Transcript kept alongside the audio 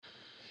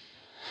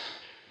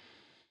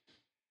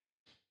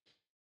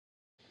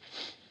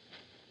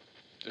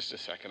Just a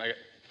second. I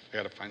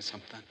got to find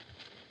something.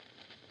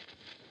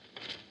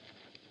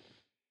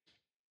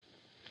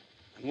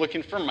 I'm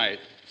looking for my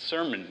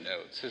sermon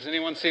notes. Has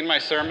anyone seen my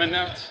sermon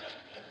notes?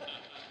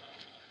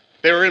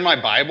 They were in my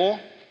Bible.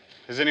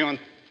 Did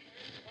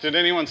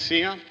anyone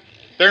see them?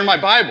 They're in my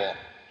Bible.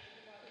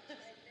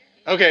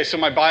 Okay, so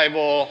my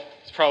Bible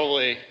is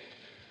probably,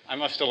 I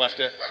must have left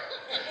it.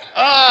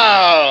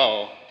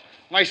 Oh,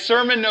 my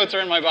sermon notes are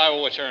in my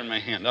Bible, which are in my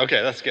hand.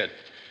 Okay, that's good.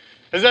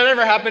 Has that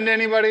ever happened to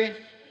anybody?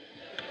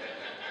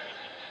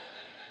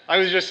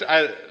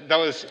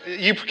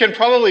 You can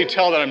probably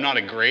tell that I'm not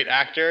a great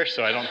actor,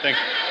 so I don't think,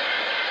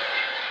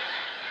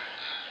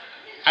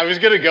 I was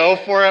going to go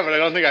for it, but I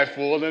don't think I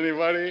fooled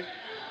anybody.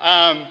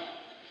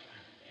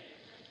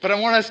 But I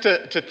want us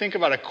to think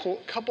about a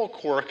couple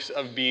quirks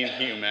of being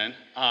human,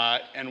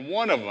 and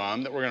one of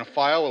them that we're going to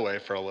file away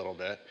for a little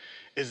bit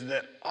is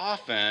that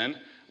often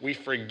we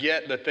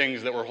forget the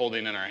things that we're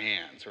holding in our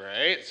hands,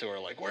 right? So we're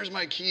like, where's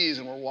my keys?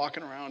 And we're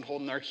walking around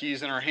holding our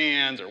keys in our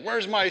hands, or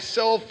where's my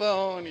cell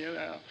phone,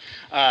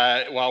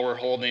 while we're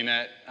holding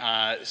it.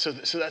 So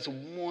that's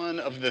one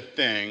of the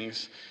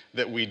things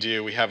that we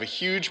do. We have a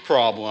huge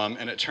problem,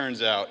 and it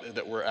turns out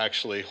that we're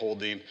actually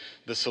holding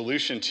the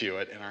solution to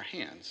it in our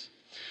hands.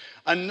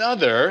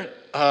 Another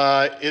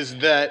is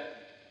that,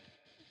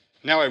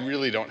 now I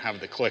really don't have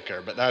the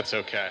clicker, but that's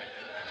okay.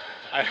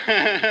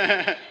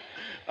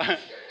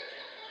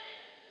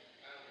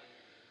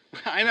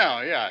 I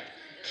know, yeah.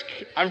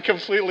 I'm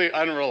completely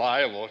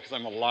unreliable because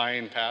I'm a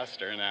lying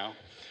pastor now.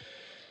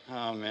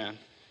 Oh, man.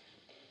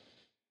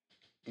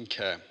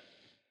 Okay.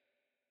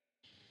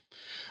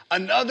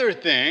 Another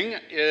thing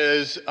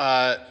is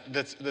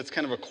that's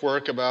kind of a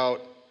quirk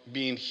about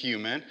being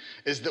human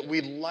is that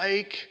we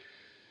like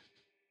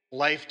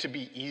life to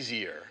be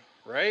easier,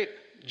 right?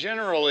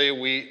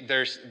 Generally,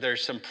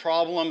 there's some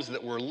problems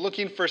that we're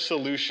looking for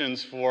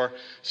solutions for,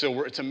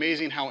 so it's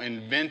amazing how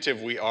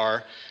inventive we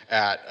are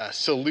at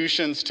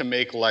solutions to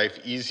make life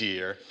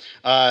easier.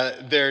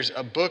 There's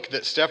a book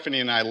that Stephanie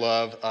and I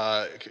love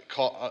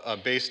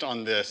based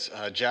on this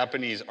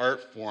Japanese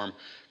art form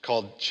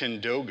called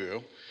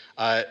Chindogu.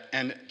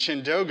 And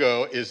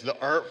Chindogu is the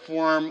art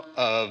form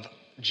of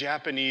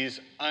Japanese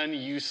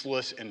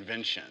unuseless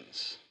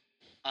inventions.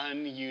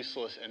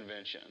 Unuseless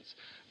inventions.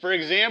 For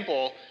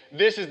example,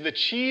 this is the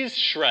cheese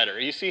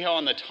shredder. You see how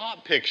on the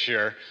top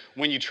picture,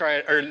 when you try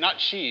it, or not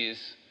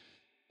cheese,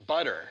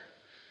 butter.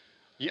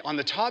 On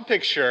the top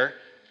picture,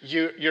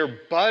 your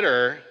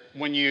butter,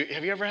 have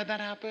you ever had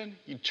that happen?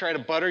 You try to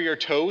butter your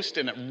toast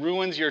and it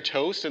ruins your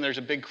toast and there's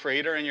a big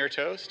crater in your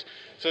toast?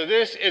 So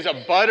this is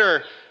a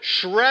butter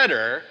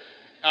shredder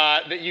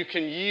that you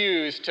can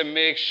use to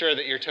make sure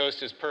that your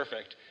toast is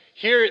perfect.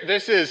 Here,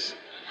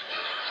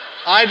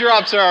 eye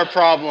drops are a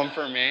problem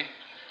for me.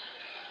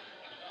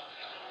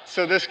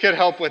 So this could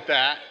help with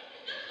that.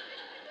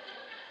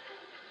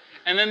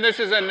 And then this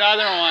is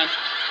another one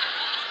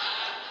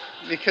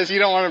because you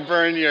don't want to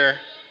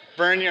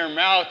burn your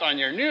mouth on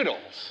your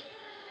noodles.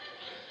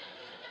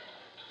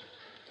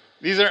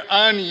 These are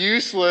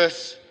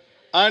unuseless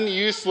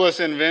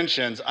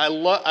inventions. I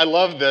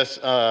love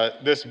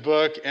this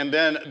book, and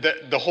then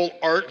the whole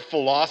art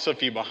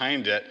philosophy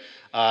behind it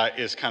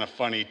is kind of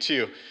funny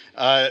too.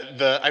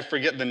 I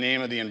forget the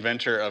name of the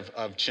inventor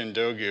of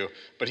Chindogu,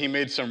 but he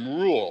made some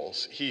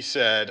rules. He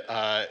said,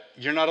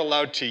 you're not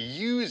allowed to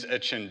use a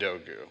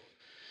Chindogu,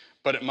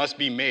 but it must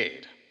be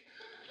made.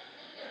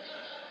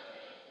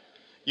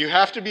 You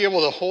have to be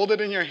able to hold it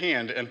in your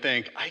hand and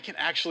think, I can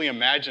actually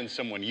imagine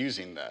someone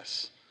using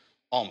this,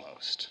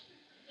 almost.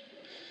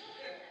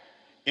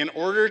 In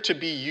order to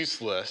be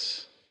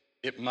useless,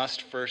 it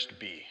must first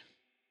be.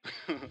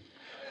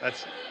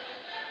 That's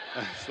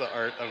the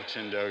art of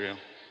Chindogu.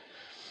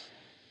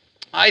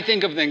 I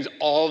think of things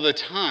all the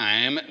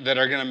time that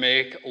are going to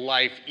make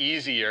life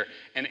easier,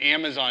 and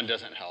Amazon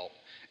doesn't help.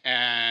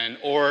 And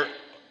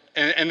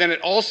then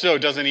it also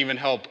doesn't even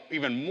help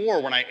even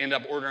more when I end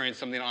up ordering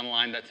something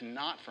online that's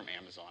not from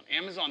Amazon.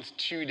 Amazon's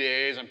 2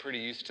 days. I'm pretty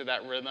used to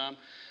that rhythm.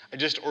 I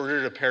just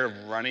ordered a pair of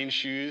running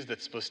shoes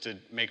that's supposed to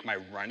make my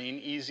running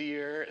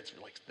easier. It's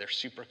like they're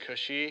super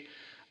cushy.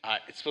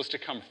 It's supposed to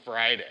come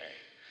Friday.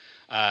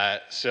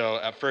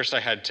 So at first I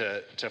had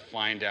to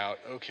find out,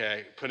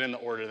 okay, put in the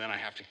order, then I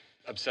have to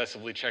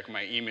obsessively check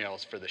my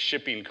emails for the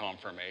shipping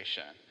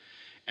confirmation.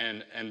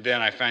 And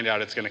then I find out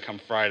it's going to come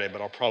Friday,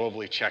 but I'll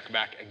probably check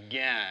back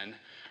again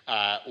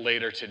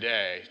later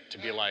today to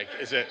be like,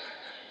 it's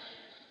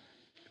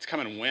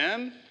coming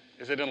when?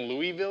 Is it in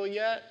Louisville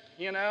yet?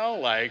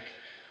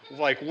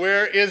 Like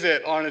where is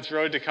it on its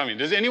road to coming?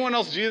 Does anyone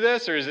else do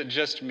this, or is it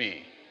just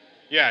me?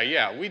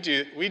 Yeah, we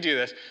do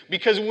this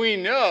because we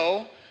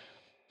know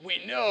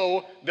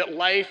that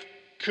life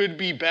could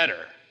be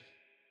better.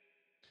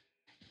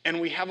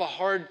 And we have a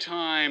hard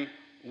time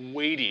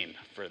waiting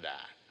for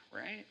that,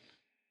 right?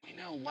 We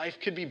know life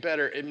could be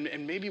better,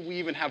 and maybe we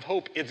even have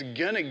hope it's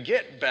going to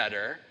get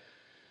better,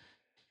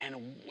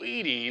 and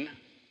waiting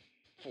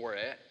for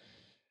it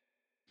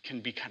can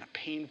be kind of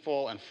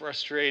painful and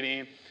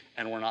frustrating,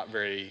 and we're not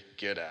very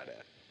good at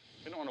it.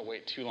 We don't want to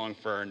wait too long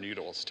for our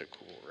noodles to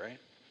cool, right?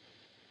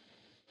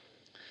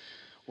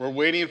 We're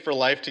waiting for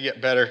life to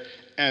get better.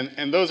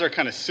 And those are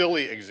kind of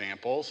silly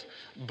examples,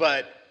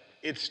 but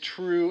it's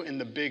true in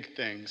the big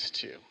things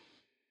too.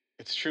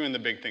 It's true in the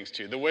big things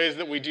too. The ways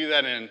that we do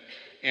that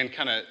in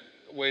kind of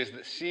ways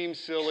that seem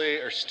silly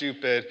or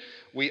stupid,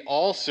 we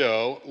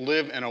also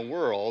live in a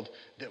world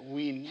that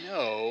we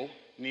know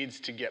needs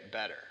to get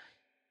better.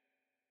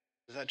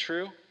 Is that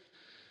true?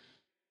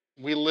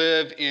 We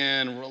live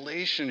in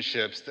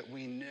relationships that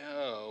we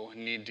know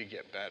need to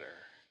get better.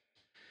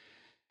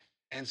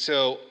 And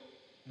so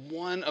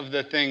one of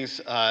the things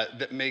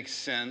that makes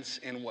sense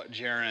in what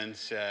Jaron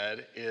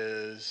said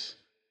is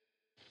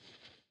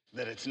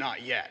that it's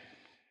not yet.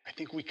 I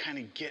think we kind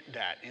of get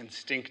that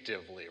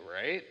instinctively,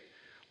 right?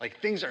 Like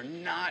things are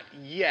not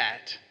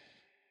yet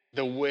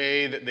the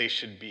way that they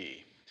should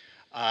be.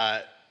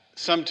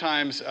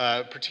 Sometimes,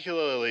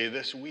 particularly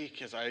this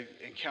week, as I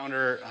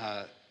encounter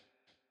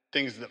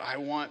things that I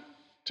want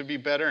to be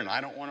better and I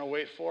don't want to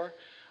wait for,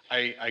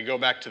 I go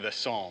back to the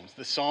Psalms.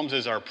 The Psalms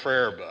is our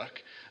prayer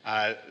book.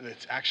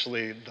 It's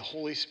actually the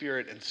Holy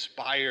Spirit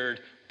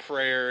inspired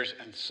prayers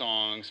and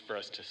songs for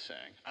us to sing.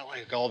 I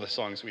like all the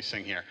songs we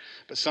sing here,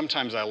 but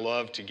sometimes I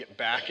love to get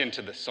back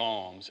into the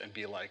Psalms and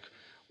be like,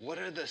 what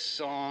are the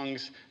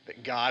songs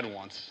that God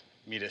wants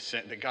me to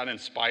sing, that God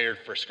inspired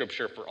for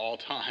Scripture for all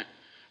time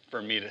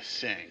for me to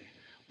sing?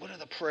 What are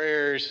the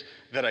prayers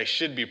that I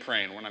should be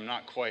praying when I'm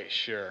not quite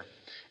sure?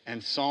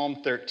 And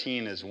Psalm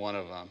 13 is one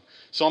of them.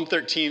 Psalm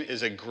 13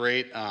 is a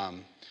great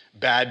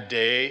bad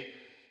day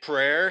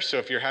prayer. So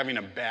if you're having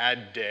a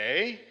bad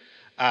day,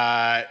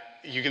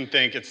 you can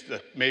think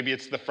maybe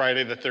it's the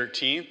Friday the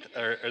 13th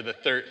or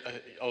the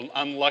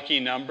unlucky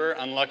number.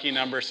 Unlucky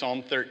number,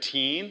 Psalm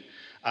 13,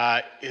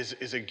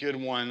 is a good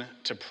one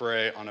to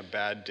pray on a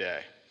bad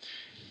day.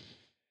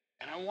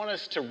 And I want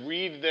us to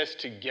read this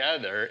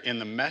together in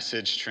the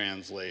Message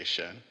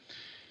translation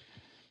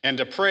and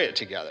to pray it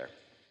together.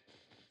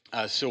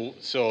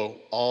 So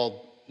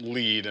I'll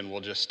lead and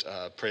we'll just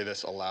pray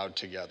this aloud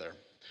together.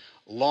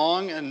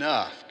 Long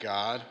enough,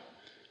 God.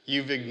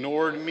 You've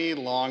ignored me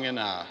long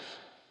enough.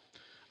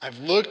 I've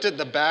looked at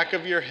the back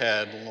of your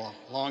head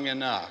long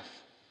enough.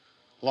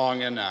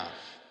 Long enough.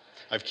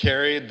 I've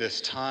carried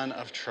this ton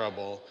of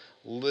trouble,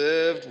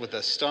 lived with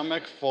a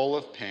stomach full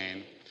of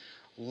pain.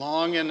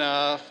 Long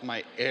enough,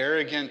 my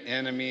arrogant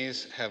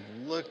enemies have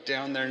looked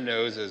down their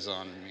noses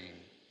on me.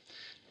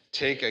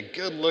 Take a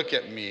good look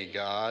at me,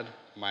 God,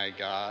 my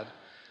God.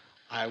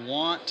 I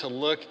want to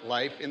look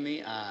life in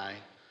the eye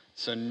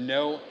so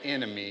no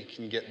enemy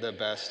can get the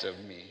best of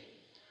me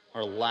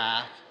or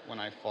laugh when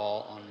I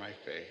fall on my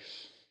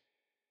face.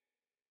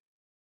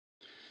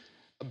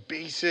 A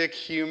basic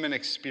human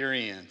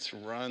experience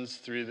runs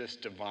through this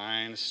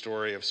divine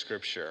story of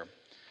Scripture,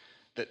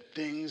 that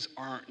things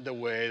aren't the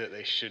way that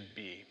they should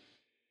be,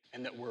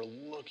 and that we're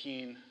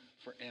looking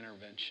for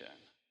intervention.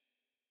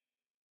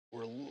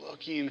 We're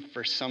looking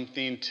for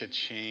something to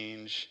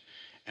change,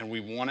 and we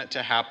want it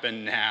to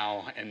happen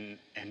now, and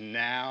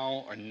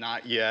now or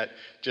not yet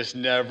just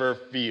never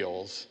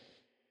feels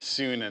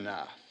soon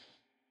enough.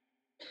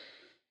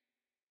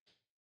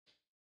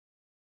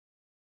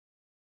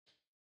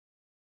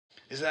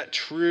 Is that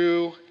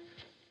true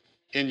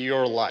in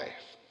your life?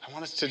 I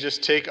want us to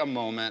just take a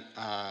moment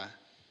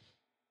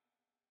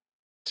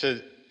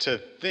to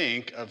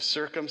think of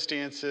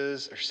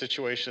circumstances or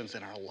situations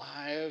in our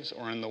lives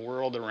or in the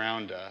world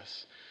around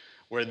us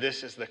where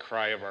this is the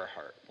cry of our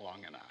heart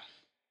long enough.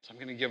 So I'm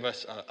going to give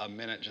us a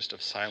minute just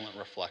of silent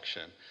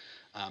reflection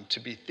to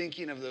be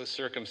thinking of those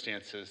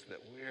circumstances that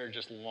we are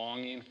just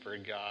longing for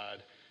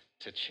God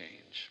to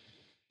change.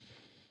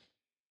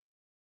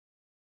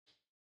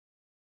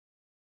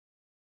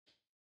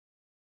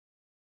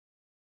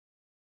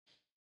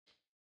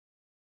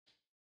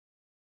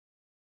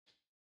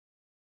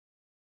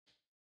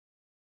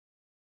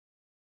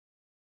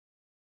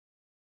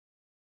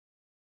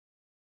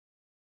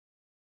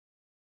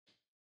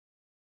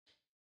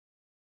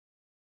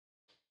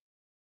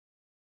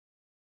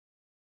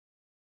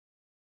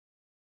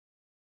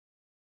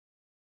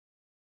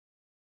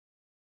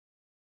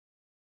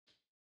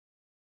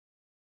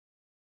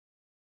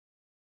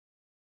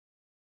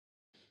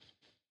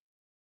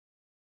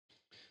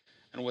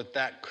 And with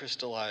that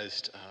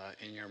crystallized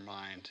in your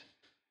mind,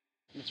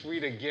 let's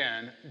read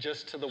again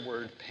just to the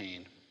word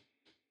pain.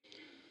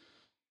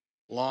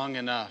 Long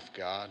enough,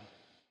 God.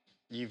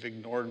 You've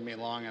ignored me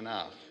long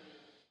enough.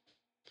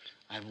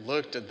 I've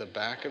looked at the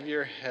back of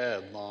your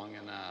head long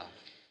enough.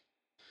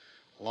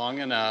 Long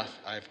enough,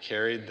 I've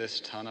carried this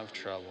ton of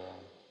trouble,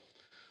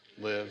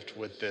 lived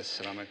with this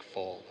stomach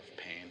full of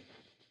pain.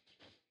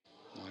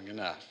 Long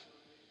enough.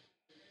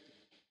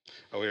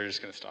 Oh, we were just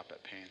going to stop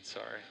at pain.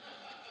 Sorry.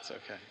 It's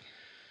okay.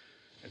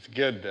 It's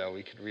good, though.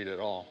 We could read it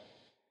all.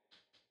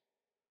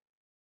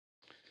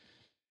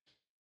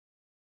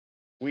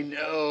 We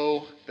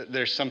know that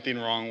there's something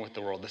wrong with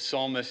the world. The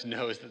psalmist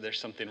knows that there's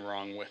something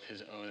wrong with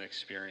his own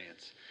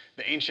experience.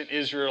 The ancient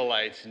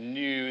Israelites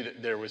knew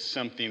that there was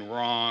something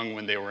wrong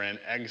when they were in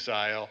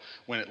exile,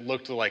 when it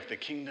looked like the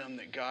kingdom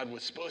that God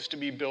was supposed to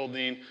be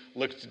building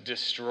looked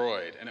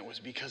destroyed. And it was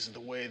because of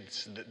the way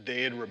that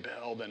they had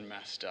rebelled and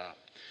messed up.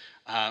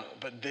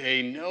 But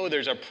they know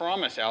there's a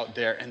promise out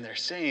there, and they're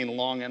saying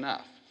long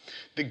enough.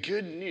 The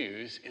good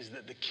news is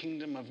that the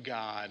kingdom of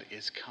God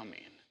is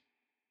coming.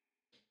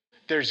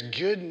 There's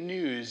good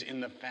news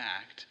in the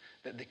fact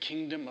that the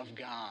kingdom of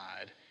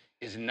God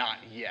is not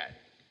yet,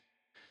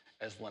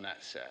 as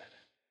Lynette said.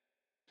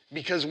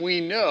 Because we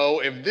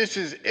know if this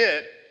is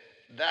it,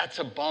 that's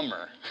a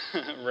bummer,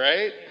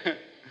 right?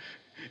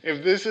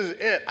 If this is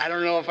it, I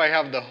don't know if I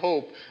have the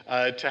hope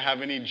to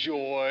have any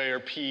joy or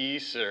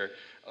peace or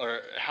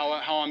how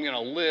I'm going to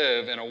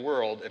live in a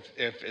world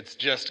if it's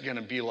just going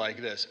to be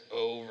like this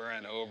over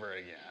and over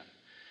again.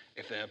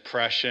 If the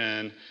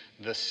oppression,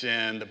 the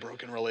sin, the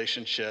broken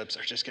relationships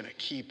are just going to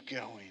keep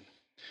going.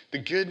 The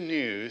good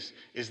news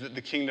is that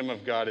the kingdom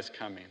of God is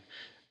coming.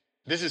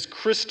 This is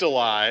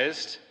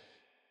crystallized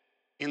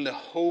in the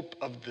hope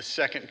of the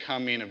second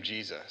coming of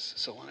Jesus.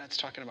 So Lynette's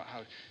talking about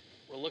how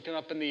we're looking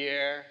up in the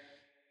air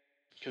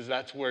because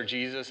that's where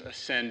Jesus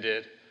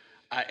ascended,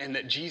 and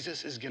that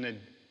Jesus is going to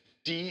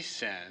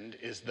descend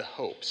is the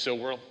hope.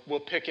 So we'll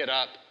pick it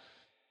up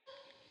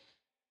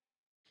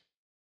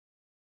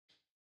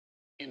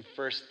in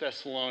 1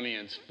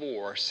 Thessalonians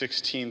 4,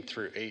 16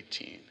 through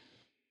 18.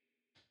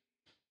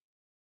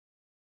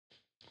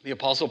 The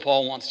Apostle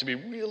Paul wants to be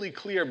really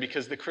clear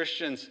because the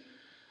Christians,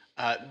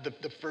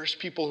 the first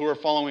people who are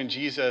following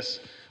Jesus,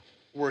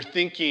 were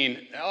thinking,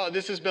 oh,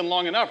 this has been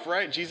long enough,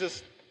 right?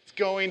 Jesus is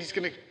going, he's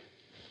going to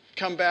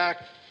come back.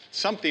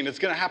 Something, it's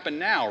going to happen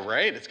now,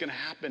 right? It's going to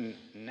happen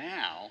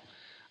now.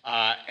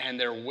 And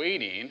they're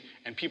waiting,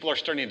 and people are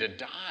starting to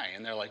die.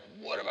 And they're like,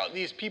 what about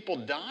these people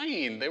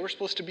dying? They were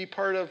supposed to be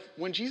part of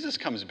when Jesus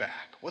comes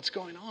back. What's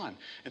going on?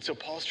 And so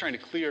Paul's trying to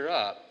clear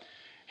up,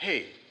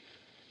 hey,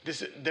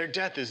 their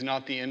death is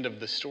not the end of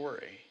the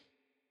story.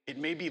 It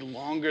may be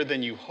longer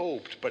than you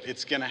hoped, but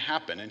it's going to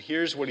happen. And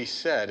here's what he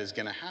said is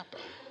going to happen.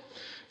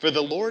 For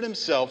the Lord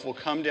himself will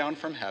come down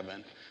from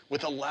heaven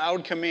with a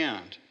loud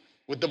command,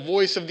 with the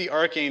voice of the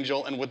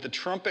archangel and with the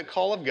trumpet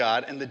call of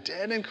God, and the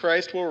dead in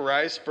Christ will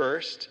rise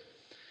first.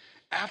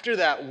 After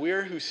that,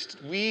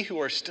 we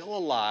who are still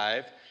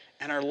alive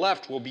and are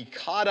left will be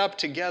caught up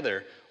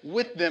together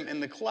with them in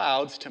the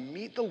clouds to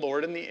meet the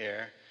Lord in the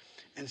air,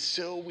 and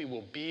so we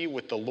will be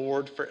with the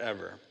Lord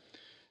forever.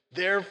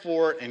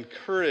 Therefore,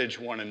 encourage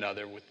one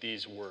another with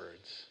these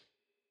words.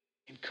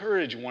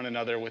 Encourage one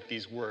another with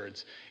these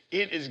words.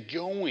 It is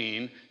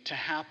going to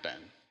happen.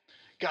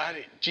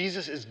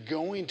 Jesus is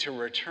going to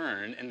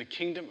return, and the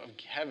kingdom of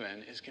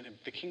heaven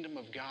the kingdom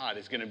of God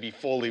is going to be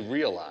fully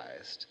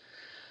realized.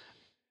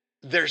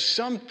 There's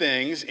some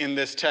things in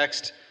this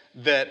text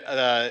that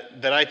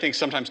I think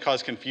sometimes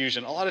cause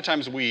confusion. A lot of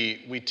times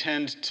we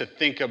tend to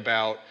think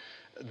about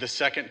the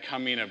second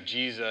coming of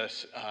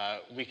Jesus.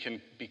 We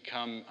can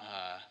become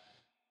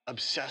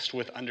obsessed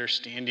with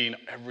understanding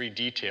every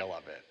detail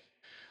of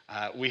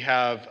it. We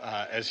have,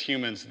 as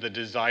humans, the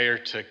desire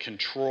to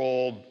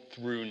control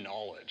through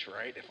knowledge,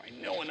 right? If I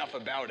know enough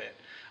about it,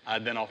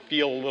 then I'll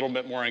feel a little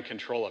bit more in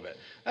control of it.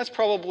 That's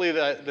probably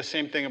the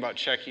same thing about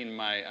checking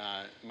my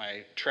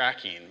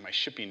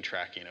shipping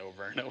tracking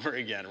over and over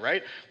again,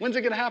 right? When's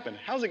it going to happen?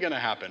 How's it going to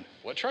happen?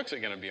 What truck's it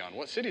going to be on?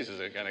 What cities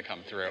is it going to come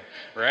through,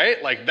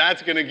 right? Like,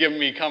 that's going to give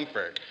me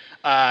comfort.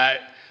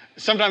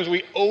 Sometimes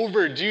we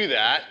overdo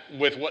that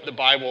with what the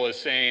Bible is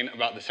saying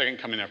about the second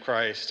coming of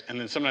Christ, and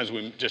then sometimes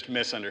we just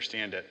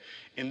misunderstand it.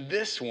 In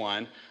this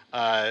one,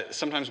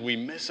 sometimes we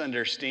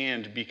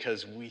misunderstand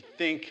because we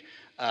think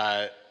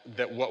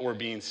that what we're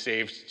being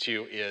saved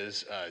to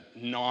is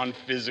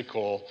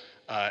non-physical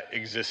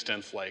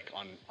existence, like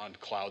on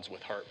clouds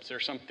with harps or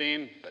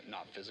something, but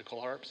not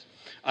physical harps.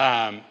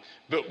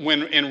 But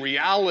when in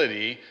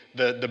reality,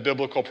 the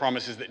biblical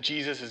promise is that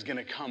Jesus is going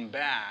to come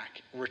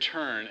back,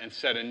 return, and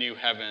set up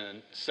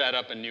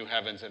a new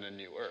heavens and a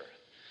new earth.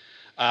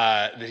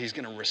 That he's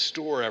going to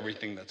restore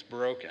everything that's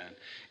broken.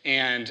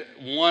 And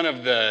one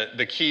of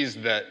the keys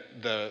that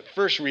the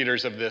first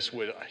readers of this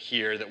would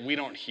hear, that we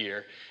don't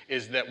hear,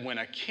 is that when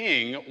a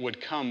king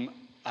would come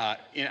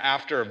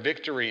after a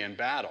victory in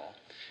battle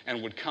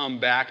and would come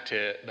back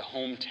to the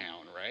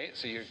hometown, right?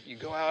 So you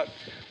go out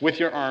with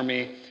your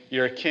army,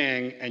 you're a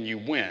king, and you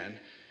win.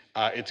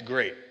 It's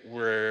great.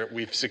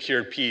 We've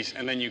secured peace.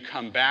 And then you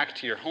come back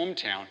to your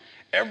hometown.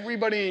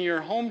 Everybody in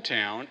your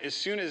hometown, as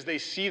soon as they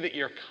see that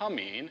you're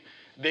coming,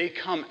 they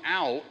come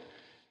out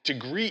to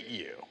greet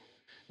you.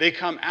 They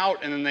come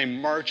out and then they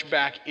march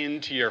back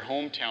into your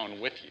hometown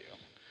with you.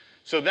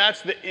 So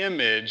that's the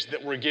image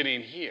that we're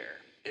getting here.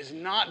 Is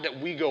not that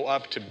we go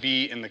up to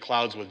be in the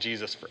clouds with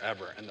Jesus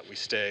forever and that we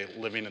stay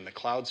living in the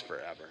clouds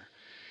forever.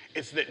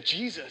 It's that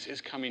Jesus is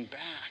coming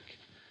back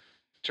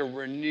to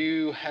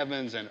renew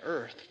heavens and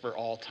earth for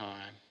all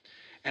time.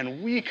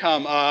 And we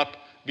come up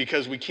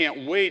because we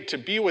can't wait to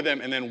be with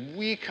him, and then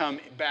we come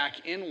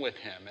back in with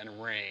him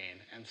and reign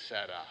and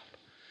set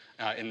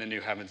up in the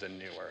new heavens and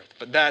new earth.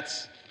 But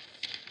that's,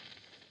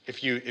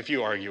 if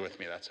you argue with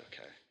me, that's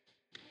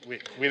okay.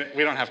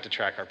 We don't have to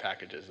track our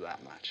packages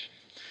that much.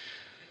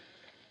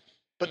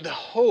 But the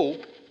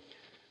hope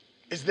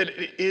is that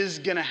it is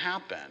going to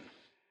happen,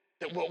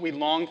 that what we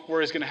long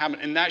for is going to happen,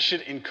 and that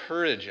should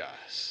encourage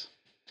us.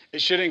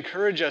 It should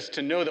encourage us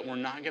to know that we're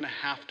not going to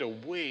have to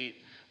wait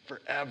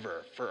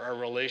forever for our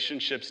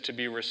relationships to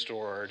be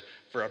restored,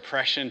 for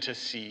oppression to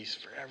cease,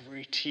 for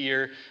every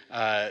tear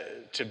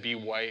to be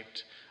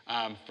wiped,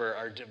 for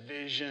our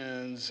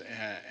divisions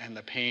and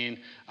the pain,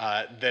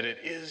 that it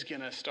is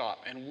going to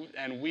stop.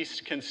 And we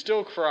can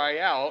still cry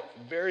out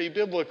very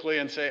biblically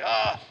and say,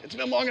 it's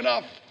been long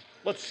enough.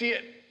 Let's see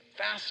it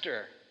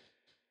faster.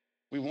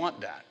 We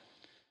want that.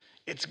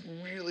 It's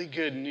really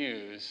good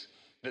news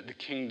that the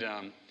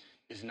kingdom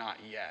is not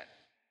yet,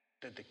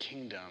 that the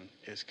kingdom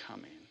is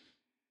coming.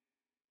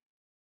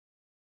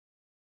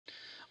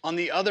 On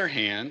the other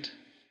hand,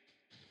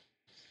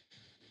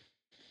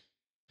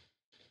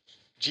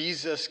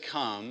 Jesus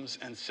comes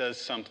and says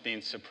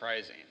something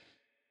surprising.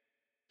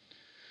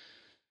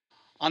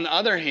 On the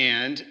other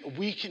hand,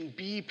 we can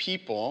be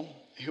people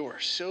who are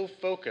so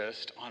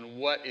focused on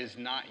what is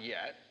not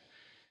yet,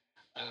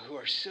 who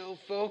are so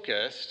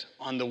focused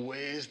on the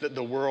ways that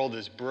the world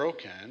is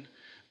broken,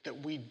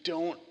 that we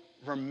don't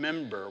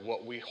remember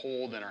what we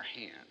hold in our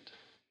hand,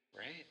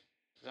 right?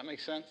 Does that make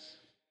sense?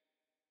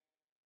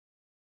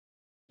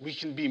 We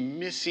can be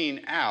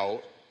missing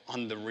out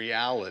on the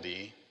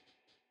reality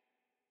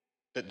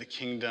that the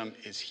kingdom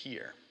is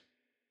here.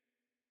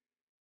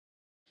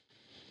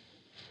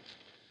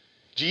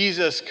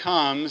 Jesus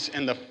comes,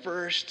 and the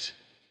first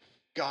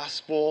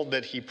gospel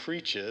that he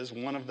preaches,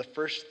 one of the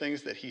first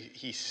things that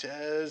he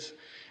says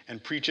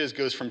and preaches,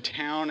 goes from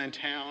town and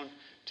town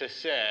to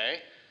say,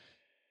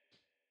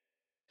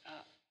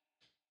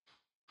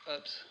 we'll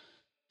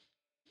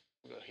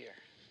go here.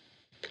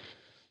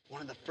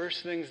 One of the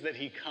first things that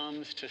he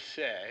comes to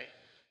say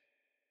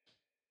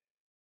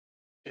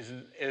is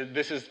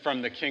this is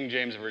from the King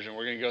James Version.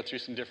 We're going to go through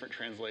some different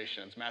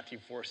translations. Matthew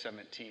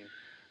 4:17.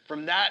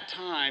 From that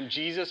time,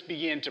 Jesus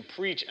began to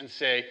preach and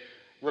say,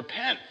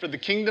 repent, for the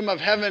kingdom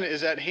of heaven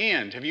is at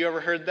hand. Have you ever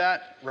heard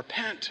that?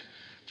 Repent,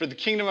 for the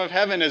kingdom of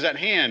heaven is at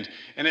hand.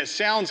 And it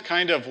sounds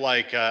kind of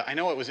like, I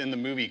know it was in the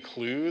movie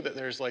Clue that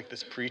there's like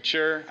this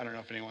preacher. I don't know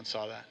if anyone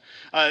saw that.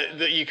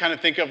 That you kind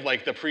of think of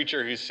like the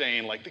preacher who's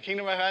saying like, the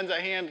kingdom of heaven's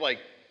at hand, like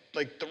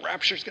the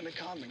rapture's going to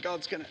come and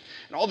God's going to,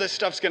 and all this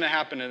stuff's going to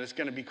happen and it's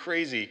going to be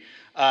crazy.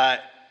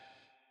 But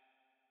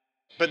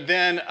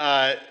then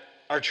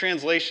our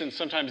translations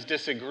sometimes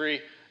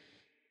disagree.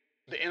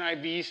 The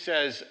NIV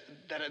says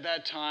that at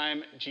that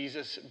time,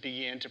 Jesus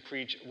began to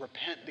preach,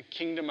 repent, the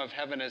kingdom of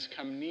heaven has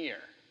come near.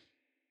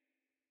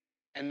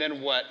 And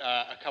then what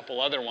a couple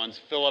other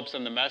ones, Phillips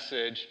and the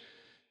Message,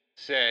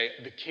 say,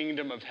 the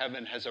kingdom of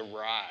heaven has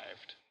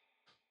arrived,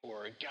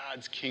 or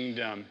God's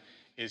kingdom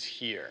is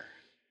here.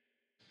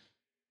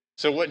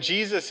 So what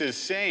Jesus is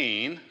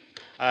saying,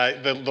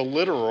 the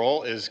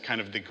literal is kind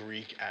of the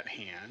Greek at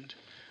hand,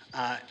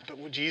 but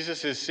what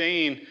Jesus is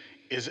saying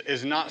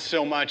is not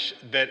so much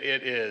that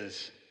it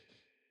is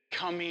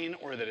coming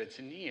or that it's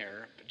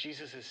near, but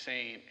Jesus is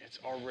saying it's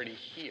already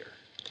here.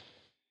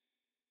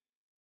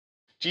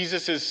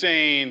 Jesus is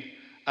saying,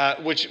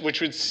 which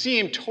would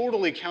seem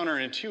totally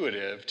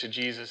counterintuitive to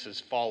Jesus'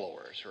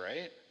 followers,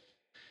 right?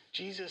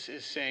 Jesus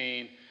is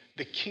saying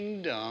the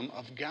kingdom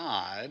of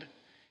God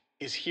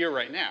is here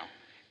right now.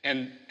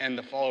 And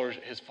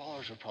his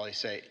followers would probably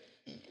say,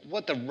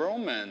 what the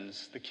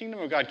kingdom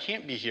of God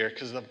can't be here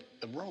because of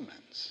the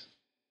Romans.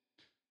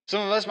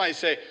 Some of us might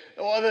say,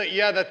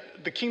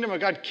 the kingdom of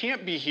God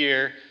can't be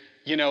here,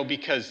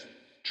 because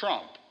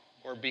Trump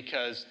or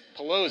because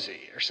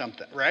Pelosi or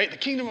something, right? The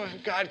kingdom of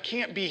God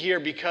can't be here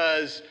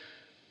because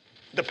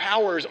the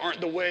powers aren't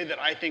the way that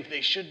I think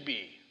they should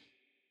be,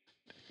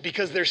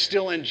 because there's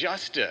still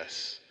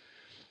injustice,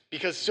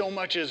 because so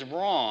much is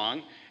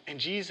wrong. And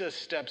Jesus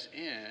steps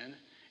in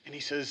and he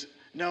says,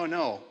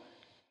 no,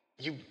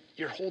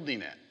 you're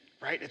holding it,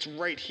 right? It's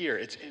right here.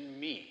 It's in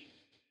me.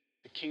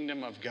 The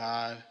kingdom of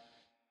God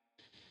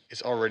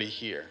is already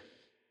here.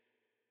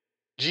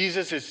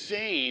 Jesus is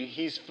saying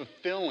he's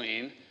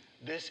fulfilling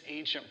this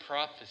ancient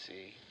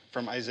prophecy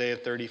from Isaiah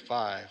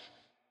 35.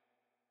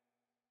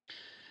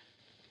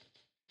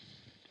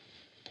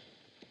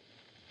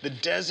 The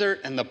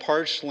desert and the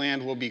parched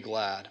land will be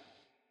glad.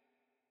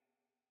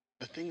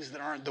 The things that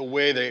aren't the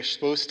way they're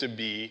supposed to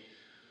be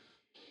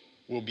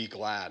will be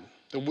glad.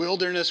 The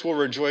wilderness will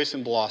rejoice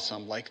and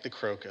blossom like the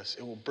crocus.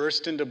 It will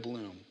burst into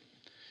bloom.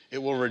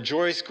 It will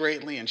rejoice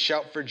greatly and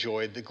shout for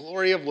joy. The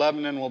glory of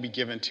Lebanon will be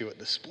given to it,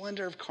 the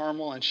splendor of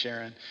Carmel and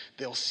Sharon.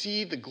 They'll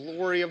see the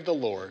glory of the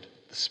Lord,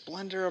 the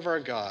splendor of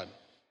our God.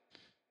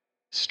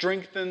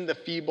 Strengthen the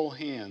feeble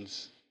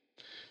hands.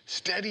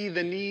 Steady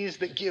the knees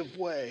that give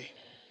way.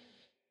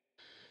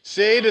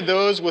 Say to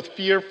those with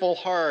fearful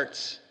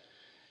hearts,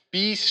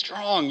 be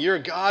strong, your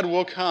God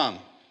will come.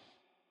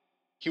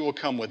 He will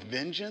come with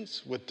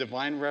vengeance, with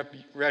divine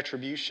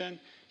retribution.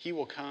 He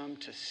will come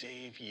to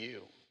save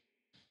you.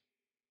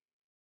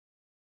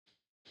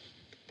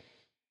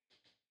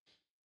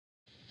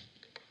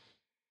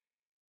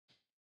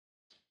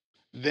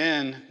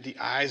 Then the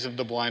eyes of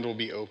the blind will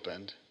be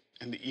opened,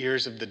 and the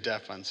ears of the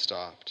deaf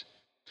unstopped.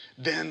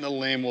 Then the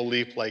lame will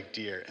leap like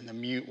deer, and the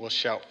mute will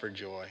shout for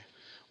joy.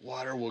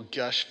 Water will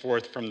gush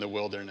forth from the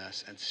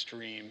wilderness and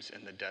streams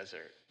in the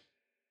desert.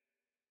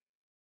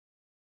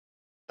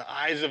 The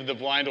eyes of the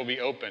blind will be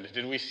opened.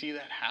 Did we see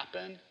that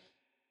happen?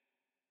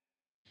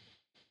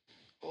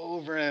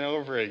 Over and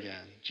over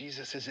again,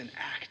 Jesus is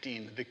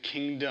enacting the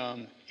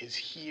kingdom is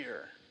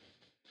here,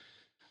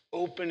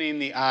 opening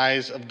the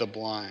eyes of the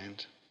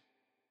blind,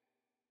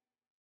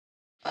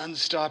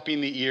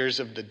 unstopping the ears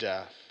of the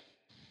deaf,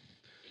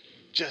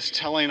 just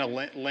telling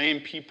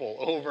lame people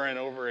over and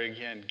over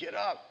again, get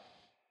up,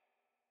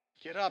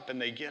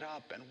 and they get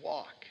up and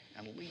walk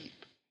and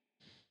leap.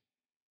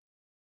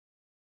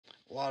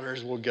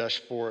 Waters will gush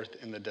forth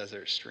in the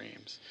desert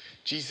streams.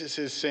 Jesus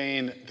is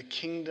saying the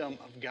kingdom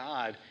of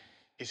God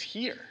is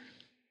here.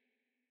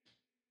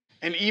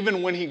 And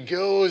even when he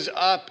goes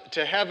up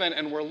to heaven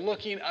and we're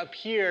looking up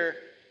here,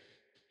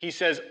 he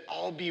says,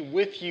 I'll be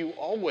with you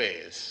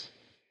always.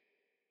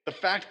 The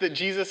fact that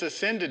Jesus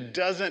ascended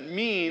doesn't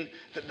mean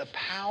that the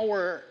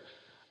power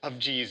of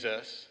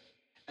Jesus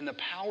and the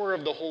power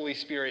of the Holy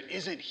Spirit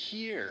isn't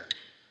here,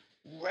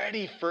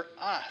 ready for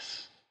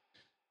us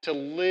to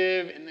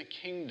live in the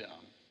kingdom,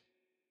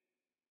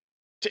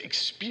 to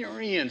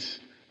experience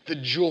the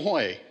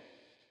joy,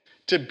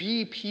 to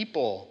be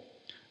people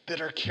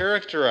that are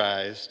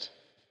characterized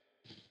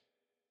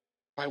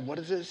by, what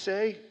does it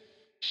say?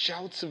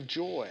 Shouts of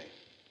joy.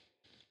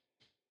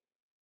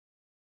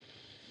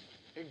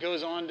 It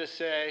goes on to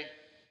say,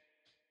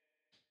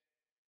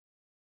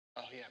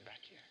 back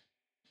here.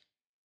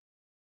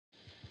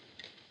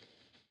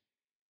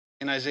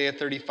 In Isaiah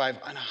 35,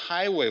 a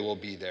highway will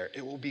be there.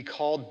 It will be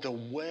called the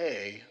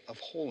way of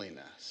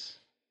holiness.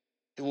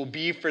 It will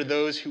be for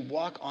those who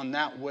walk on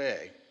that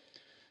way.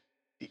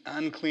 The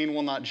unclean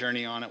will not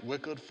journey on it.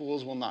 Wicked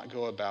fools will not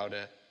go about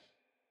it.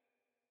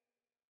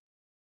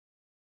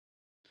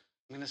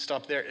 I'm going to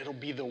stop there. It'll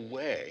be the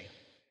way.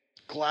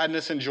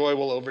 Gladness and joy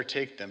will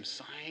overtake them.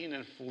 Sighing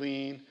and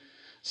fleeing.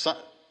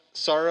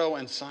 Sorrow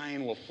and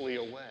sighing will flee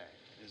away,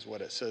 is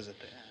what it says at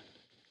the end.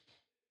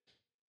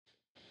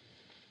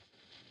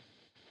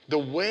 The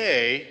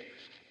way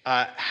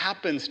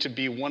happens to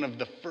be one of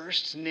the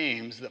first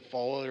names that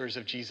followers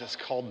of Jesus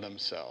called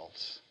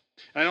themselves.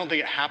 And I don't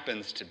think it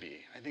happens to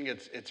be. I think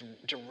it's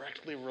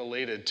directly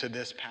related to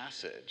this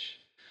passage.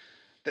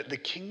 That the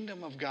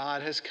kingdom of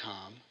God has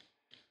come.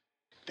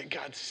 That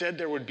God said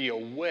there would be a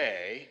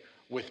way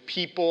with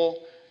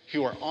people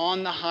who are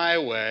on the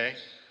highway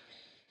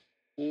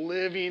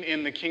living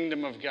in the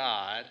kingdom of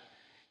God.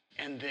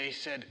 And they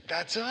said,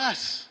 that's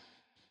us.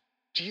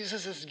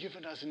 Jesus has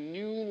given us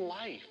new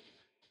life.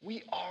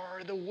 We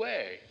are the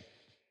way.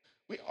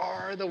 We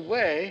are the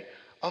way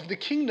of the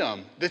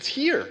kingdom that's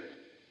here,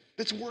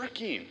 that's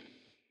working,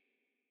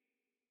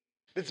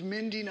 that's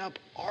mending up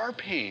our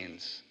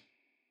pains,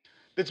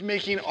 that's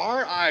making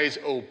our eyes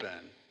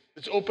open,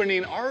 that's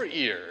opening our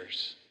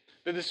ears,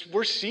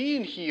 we're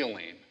seeing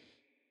healing,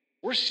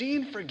 we're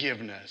seeing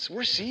forgiveness,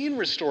 we're seeing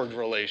restored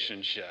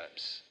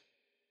relationships,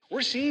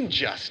 we're seeing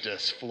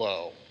justice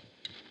flow.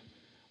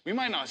 We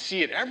might not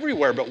see it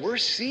everywhere, but we're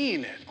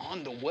seeing it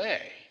on the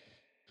way.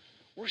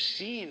 We're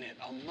seeing it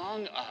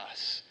among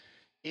us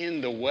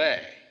in the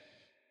way.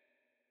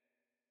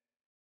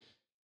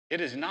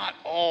 It is not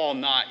all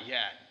not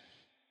yet.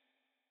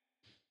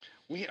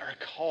 We are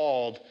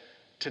called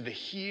to the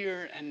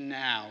here and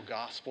now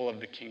gospel of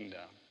the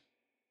kingdom.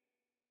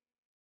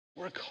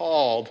 We're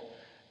called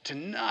to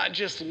not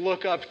just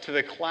look up to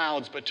the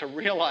clouds, but to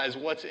realize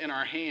what's in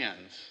our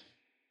hands.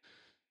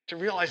 To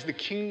realize the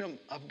kingdom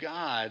of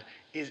God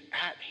is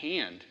at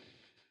hand.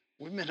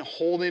 We've been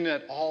holding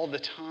it all the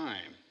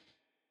time.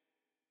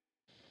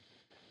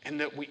 And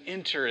that we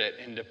enter it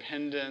in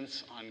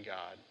dependence on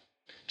God.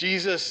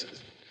 Jesus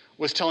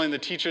was telling the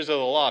teachers of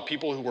the law,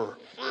 people who were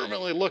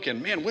fervently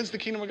looking, man, when's the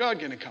kingdom of God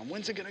going to come?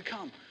 When's it going to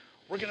come?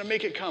 We're going to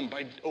make it come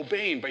by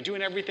obeying, by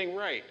doing everything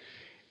right.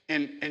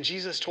 And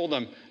Jesus told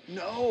them,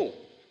 no,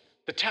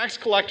 the tax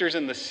collectors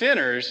and the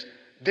sinners,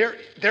 they're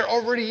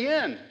already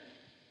in.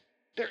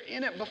 They're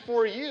in it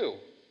before you.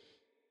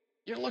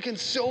 You're looking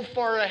so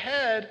far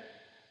ahead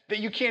that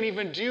you can't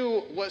even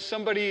do what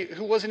somebody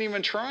who wasn't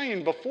even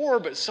trying before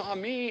but saw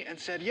me and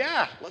said,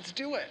 yeah, let's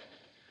do it.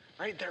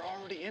 Right? They're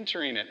already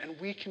entering it, and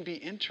we can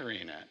be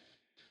entering it.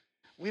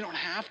 We don't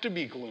have to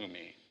be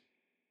gloomy.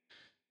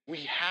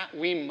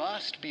 We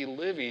must be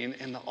living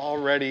in the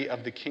already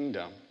of the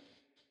kingdom.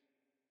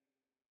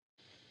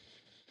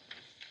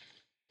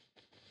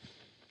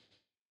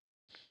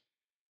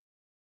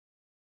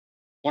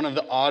 One of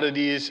the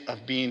oddities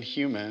of being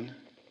human,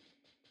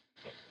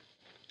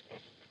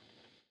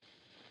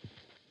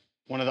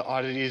 one of the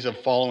oddities of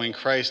following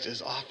Christ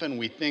is often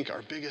we think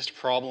our biggest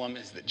problem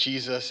is that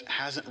Jesus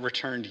hasn't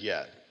returned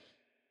yet.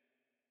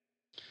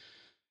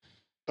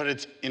 But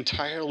it's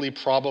entirely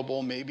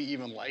probable, maybe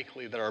even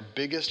likely, that our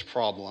biggest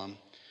problem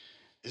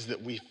is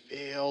that we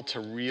fail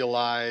to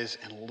realize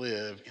and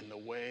live in the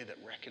way that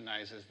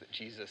recognizes that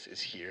Jesus is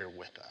here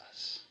with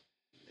us,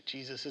 that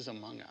Jesus is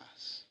among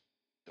us,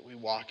 that we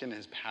walk in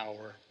his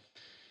power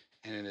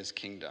and in his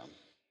kingdom.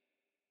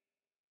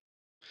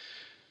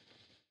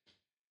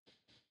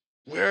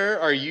 Where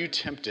are you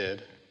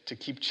tempted to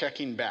keep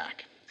checking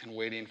back and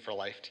waiting for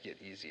life to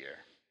get easier?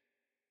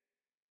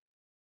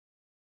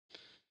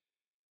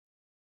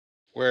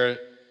 Where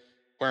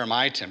am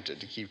I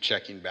tempted to keep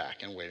checking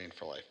back and waiting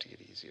for life to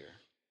get easier?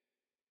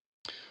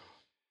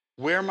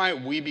 Where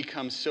might we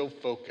become so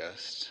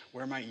focused?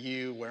 Where might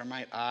you, where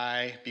might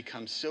I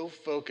become so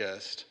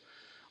focused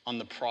on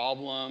the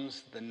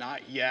problems, the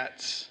not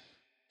yets,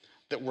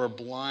 that we're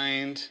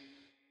blind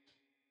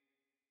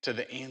to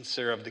the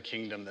answer of the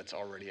kingdom that's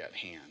already at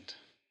hand?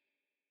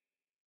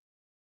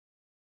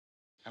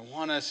 I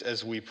want us,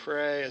 as we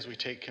pray, as we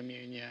take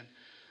communion,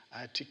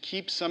 to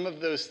keep some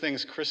of those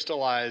things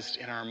crystallized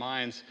in our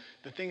minds,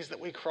 the things that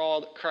we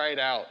cried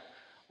out,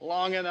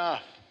 long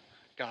enough,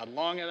 God,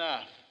 long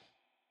enough.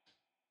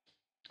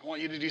 I want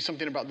you to do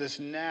something about this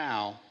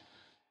now.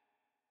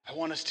 I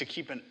want us to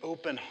keep an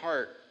open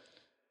heart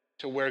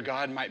to where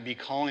God might be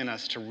calling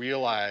us to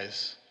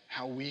realize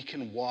how we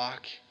can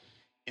walk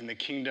in the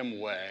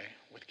kingdom way,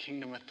 with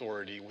kingdom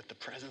authority, with the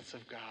presence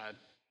of God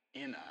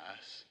in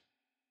us,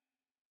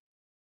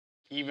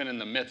 even in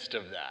the midst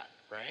of that,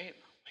 right?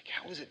 Like,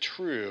 how is it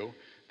true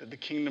that the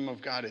kingdom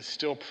of God is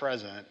still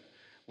present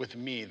with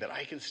me, that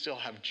I can still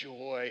have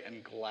joy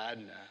and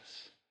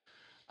gladness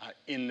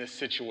in this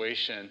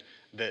situation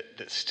that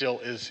still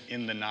is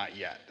in the not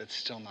yet, that's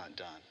still not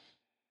done?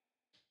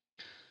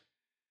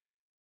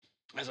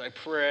 As I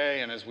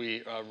pray and as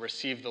we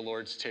receive the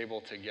Lord's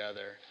table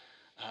together,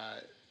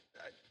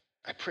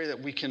 I pray that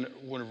we can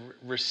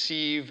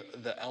receive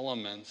the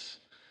elements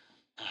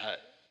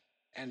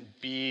and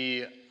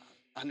be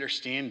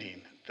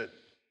understanding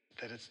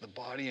that it's the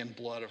body and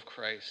blood of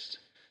Christ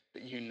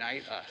that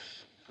unite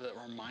us, that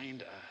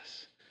remind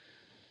us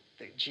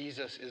that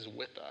Jesus is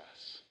with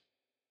us.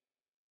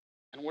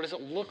 And what does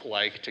it look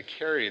like to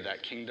carry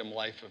that kingdom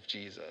life of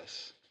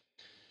Jesus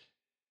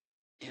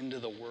into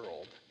the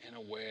world in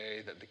a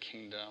way that the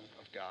kingdom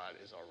of God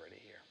is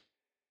already here?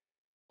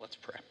 Let's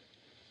pray.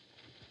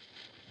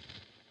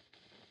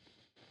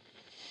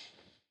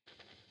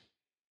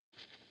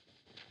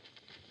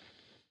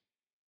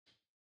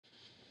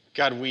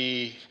 God,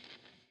 we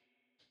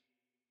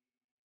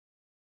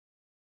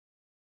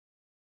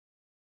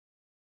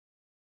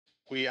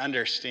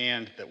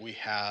understand that we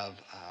have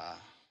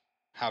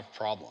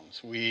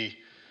problems. We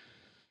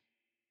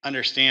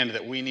understand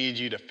that we need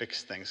you to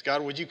fix things.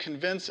 God, would you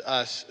convince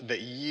us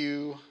that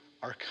you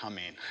are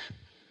coming?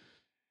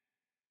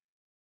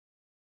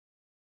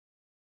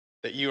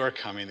 That you are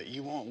coming, that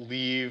you won't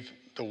leave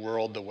the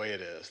world the way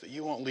it is, that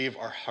you won't leave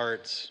our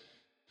hearts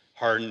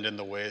hardened in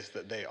the ways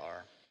that they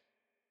are,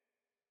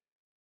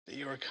 that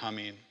you are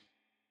coming.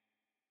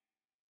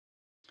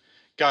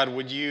 God,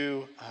 would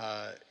you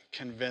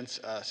convince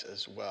us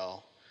as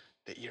well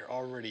that you're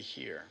already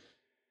here?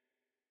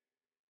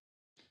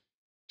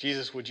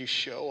 Jesus, would you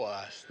show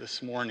us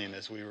this morning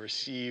as we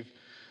receive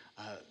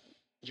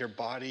your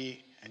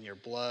body and your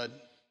blood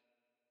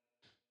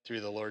through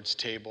the Lord's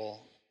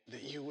table,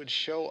 that you would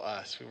show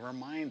us,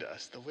 remind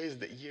us the ways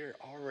that you're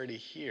already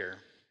here,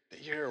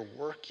 that you're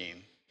working,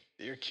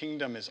 that your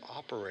kingdom is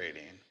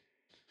operating.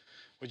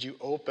 Would you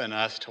open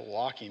us to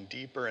walking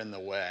deeper in the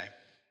way,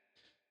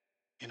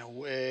 in a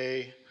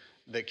way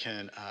that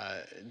can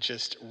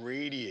just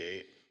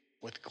radiate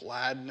with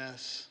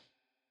gladness,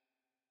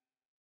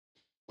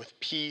 with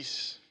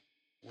peace,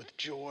 with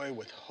joy,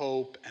 with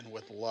hope, and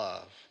with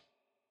love,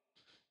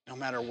 no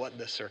matter what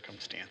the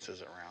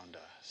circumstances around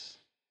us?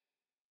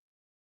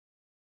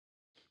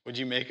 Would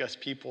you make us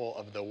people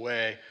of the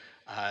way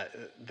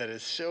that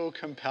is so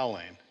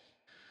compelling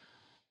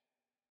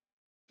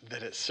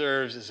that it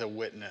serves as a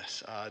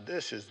witness?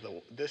 This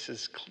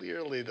is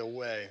clearly the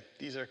way.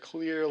 These are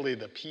clearly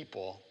the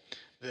people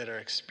that are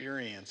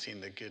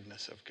experiencing the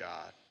goodness of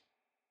God.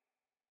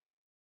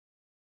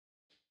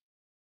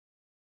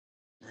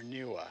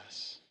 Renew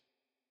us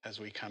as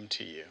we come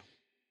to you.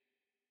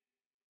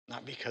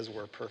 Not because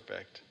we're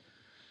perfect,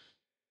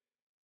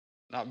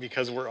 not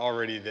because we're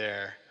already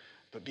there,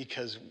 but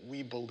because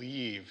we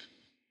believe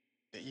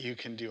that you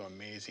can do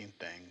amazing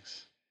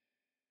things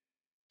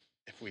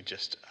if we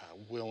just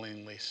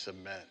willingly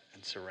submit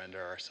and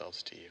surrender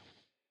ourselves to you.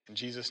 In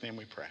Jesus' name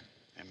we pray.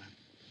 Amen.